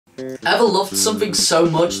Ever loved something so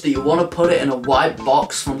much that you want to put it in a white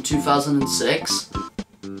box from 2006?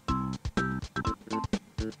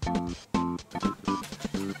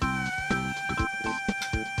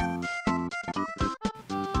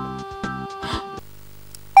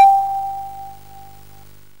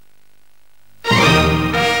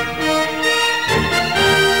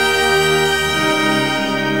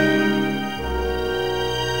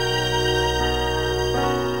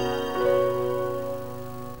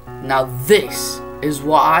 Now this is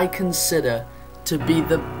what I consider to be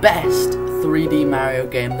the best 3D Mario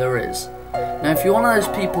game there is. Now if you're one of those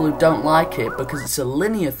people who don't like it because it's a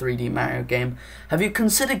linear 3D Mario game, have you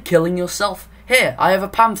considered killing yourself? Here, I have a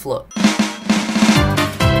pamphlet.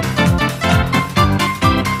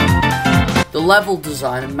 The level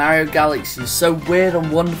design in Mario Galaxy is so weird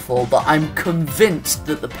and wonderful that I'm convinced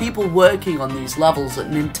that the people working on these levels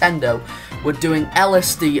at Nintendo were doing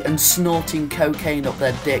LSD and snorting cocaine up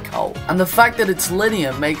their dick hole. And the fact that it's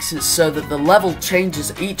linear makes it so that the level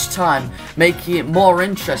changes each time, making it more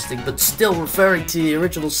interesting but still referring to the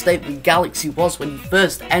original state that Galaxy was when you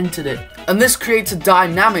first entered it. And this creates a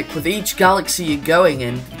dynamic with each galaxy you're going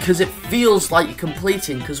in, because it feels like you're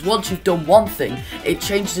completing, because once you've done one thing, it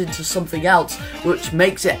changes into something else, which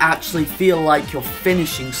makes it actually feel like you're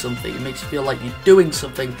finishing something. It makes you feel like you're doing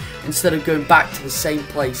something, instead of going back to the same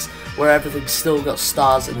place where everything's still got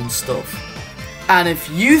stars in and stuff. And if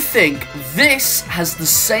you think this has the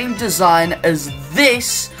same design as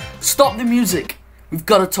this, stop the music. We've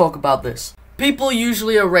got to talk about this. People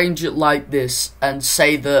usually arrange it like this and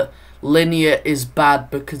say that linear is bad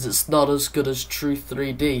because it's not as good as true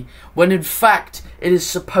 3D, when in fact it is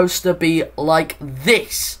supposed to be like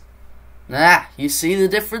this. You see the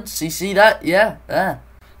difference? You see that? Yeah.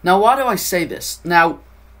 Now why do I say this? Now,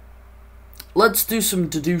 let's do some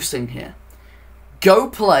deducing here. Go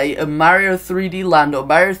play a Mario 3D Land or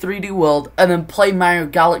Mario 3D World and then play Mario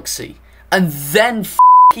Galaxy, and then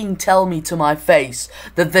f***ing tell me to my face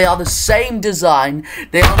that they are the same design,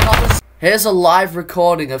 they are not the. Here's a live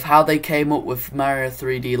recording of how they came up with Mario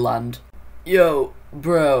 3D Land. Yo,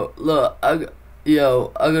 bro, look, I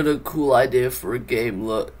got a cool idea for a game,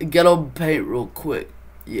 look. Get on Paint real quick.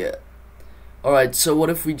 Yeah. Alright, so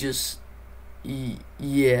what if we just...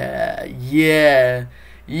 Yeah.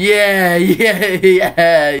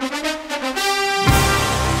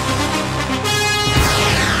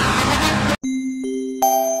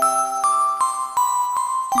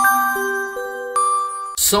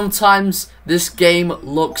 Sometimes this game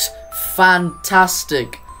looks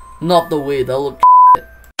fantastic. Not the way they look.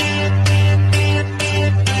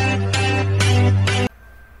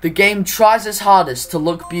 The game tries its hardest to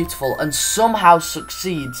look beautiful and somehow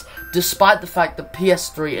succeeds, despite the fact that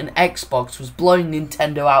PS3 and Xbox was blowing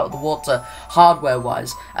Nintendo out of the water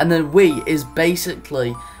hardware-wise, and the Wii is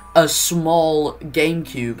basically a small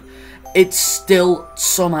GameCube. It still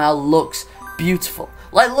somehow looks beautiful.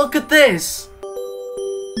 Like, look at this!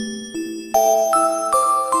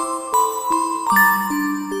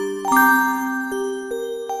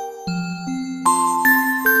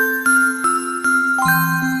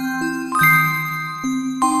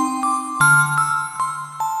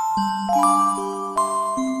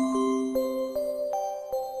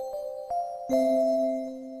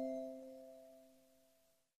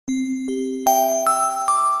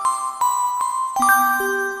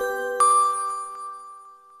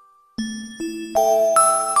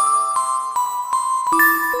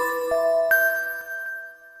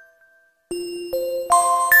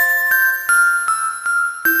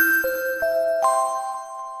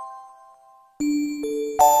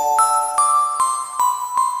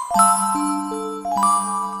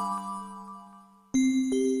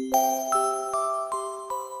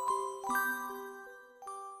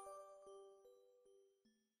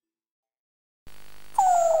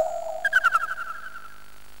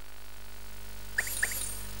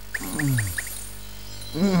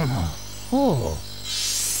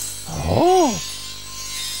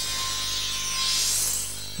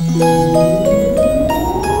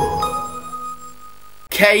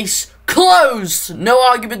 Case closed! No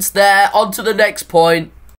arguments there, on to the next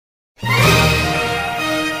point. I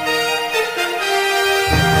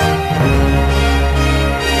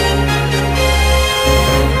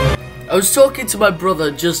was talking to my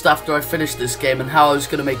brother just after I finished this game and how I was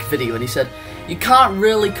going to make a video, and he said, you can't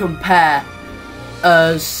really compare,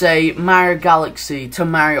 say, Mario Galaxy to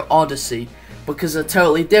Mario Odyssey, because they're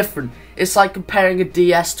totally different. It's like comparing a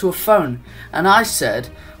DS to a phone. And I said,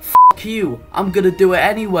 f*** you, I'm going to do it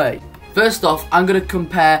anyway. First off, I'm going to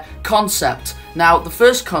compare concept Now, the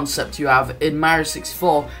first concept you have in Mario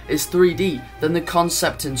 64 is 3D, then the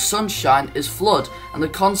concept in Sunshine is Flood, and the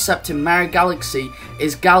concept in Mario Galaxy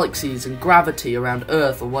is galaxies and gravity around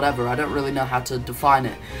Earth or whatever. I don't really know how to define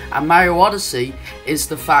it. And Mario Odyssey is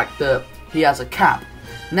the fact that he has a cap.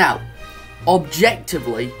 Now,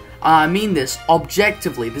 objectively, I mean this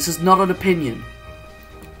objectively, this is not an opinion,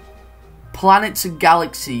 Planets and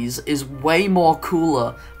Galaxies is way more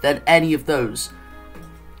cooler than any of those.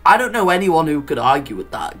 I don't know anyone who could argue with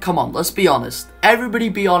that. Come on, let's be honest. Everybody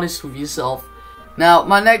be honest with yourself. Now,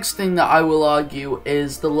 my next thing that I will argue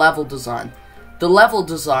is the level design. The level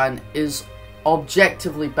design is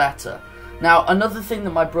objectively better. Now, another thing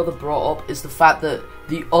that my brother brought up is the fact that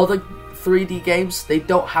the other 3D games, they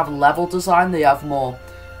don't have level design, they have more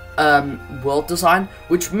world design,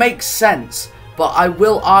 which makes sense, but I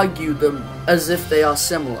will argue them as if they are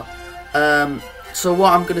similar. So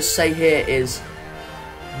what I'm going to say here is,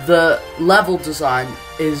 the level design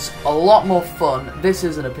is a lot more fun. This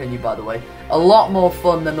is an opinion, by the way. A lot more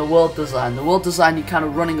fun than the world design. The world design, you're kind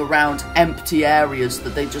of running around empty areas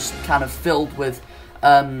that they just kind of filled with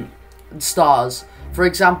stars. For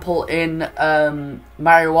example, in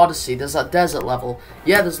Mario Odyssey, there's that desert level.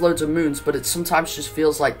 Yeah, there's loads of moons, but it sometimes just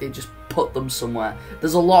feels like they just put them somewhere.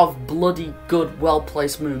 There's a lot of bloody good,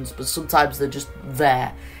 well-placed moons, but sometimes they're just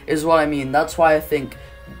there, is what I mean. That's why I think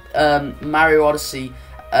Mario Odyssey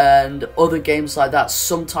and other games like that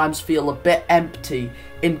sometimes feel a bit empty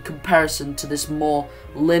in comparison to this more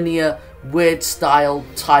linear, weird style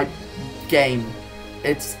type game.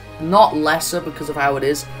 It's not lesser because of how it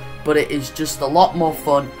is, but it is just a lot more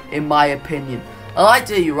fun in my opinion. I'd like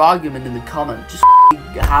to hear your argument in the comment, just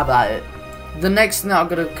have at it. The next thing that I'm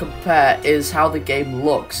going to compare is how the game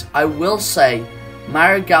looks. I will say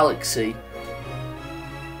Mario Galaxy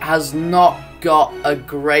has not got a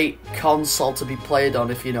great console to be played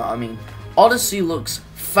on, if you know what I mean. Odyssey looks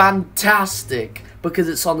fantastic because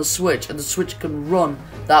it's on the Switch and the Switch can run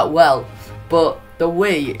that well, but the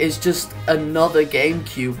Wii is just another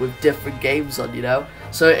GameCube with different games on, you know,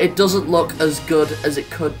 so it doesn't look as good as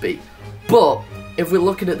it could be. But if we're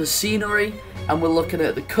looking at the scenery and we're looking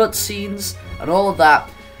at the cutscenes and all of that,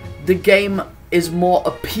 the game is more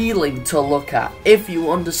appealing to look at, if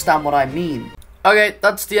you understand what I mean. Okay,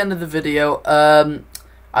 that's the end of the video.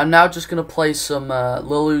 I'm now just going to play some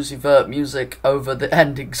Lil Uzi Vert music over the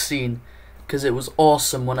ending scene, because it was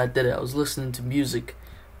awesome when I did it. I was listening to music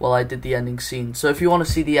while I did the ending scene. So if you want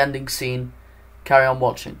to see the ending scene, carry on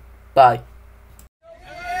watching. Bye.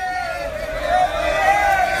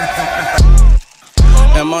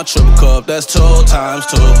 And my triple cup, that's 2 times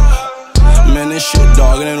 2. Man, this shit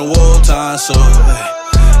dogging in the war time, so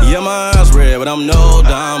yeah, my eyes red, but I'm no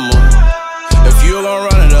diamond. If you gon'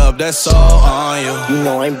 run it up, that's all on you. You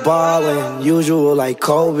know I'm ballin', usual like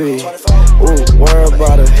Kobe. Ooh, worry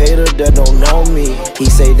about a hater that don't know me. He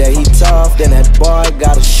say that he tough, then that boy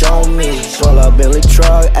gotta show me. Pull up Billy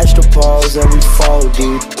truck, extra pause, and we fall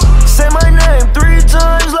deep. Say my name 3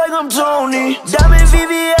 times like I'm Tony. Diamond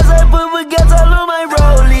VVS, I put baguettes all on my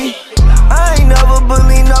rollie. I ain't never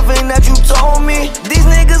believe nothing that you told me. These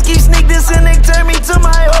niggas keep sneak this and they turn me to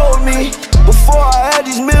my old me. Before I had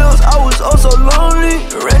these meals, I was oh so lonely.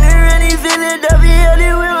 Rennie, Philadelphia,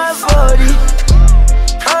 with my 40.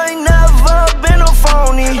 I ain't never been no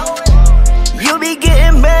phony. You be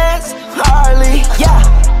getting bands, Harley. Yeah,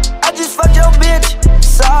 I just fucked your bitch,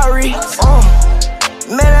 sorry.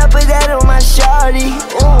 Man, I put that on my shawty.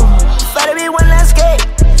 Fight me when I skate,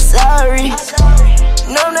 sorry.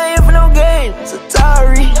 No, I'm not here for no game,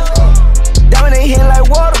 Atari. Diamond ain't hitting like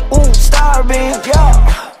water, starving.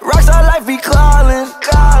 Yeah. Rockstar life be calling.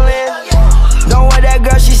 Don't want that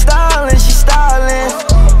girl, she styling.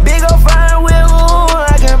 Big ol' fine wheel,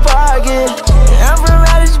 I can park it. I'm from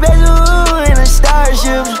outer space, in a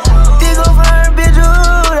starship. Big ol' fine bitch,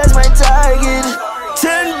 that's my target.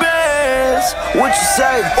 10 bands, what you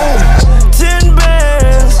say? 10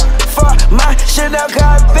 bands for my shit out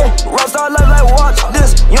carpet. Rockstar life like watch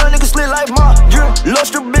this. Young nigga slit like Marjorie.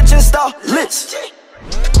 Lost your bitch and star lit.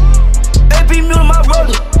 AP mule my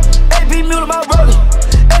rollie. AP mule my rollie.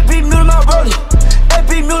 AP mule my rollie. AP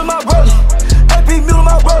mule my rollie. AP mule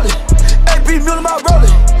my rollie. AP mule my rollie.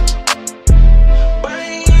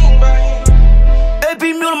 AP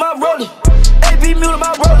mule my rollie. AP mule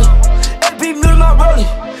my rollie. AP mule my rollie.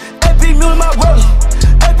 AP mule my rollie.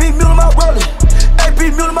 AP mule my rollie. AP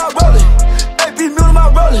mule my rollie. AP mule my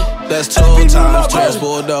rollie. That's 2 times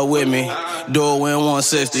transport up with me. Do it in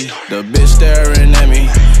 160. The bitch staring at me.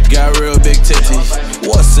 Got real big titties.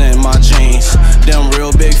 What's in my jeans? Them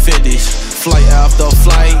real big 50s. Flight after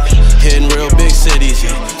flight, hitting real big cities.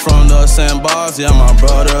 From the send bars, yeah, my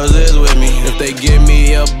brothers is with me. If they give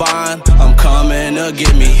me a bond, I'm coming to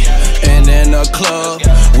get me. And in the club,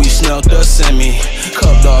 we snuck the semi.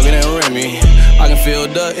 Cup dogging and Remy, I can feel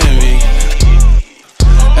the envy.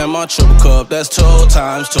 And my triple cup, that's 2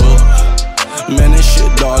 times 2. Man, this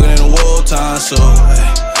shit dogging in the war time, so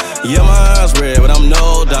yeah, my eyes red, but I'm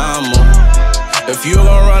no damo. If you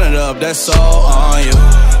gon' run it up, that's all on you.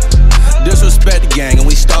 Disrespect the gang and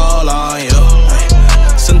we stall on you.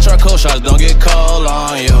 Send charcoal shots, don't get cold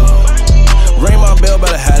on you. Ring my bell,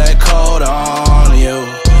 better have that cold on you.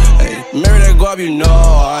 Hey, marry that guap, you know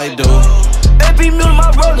I do. AP mule to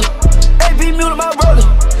my roller, AP mule to my roller.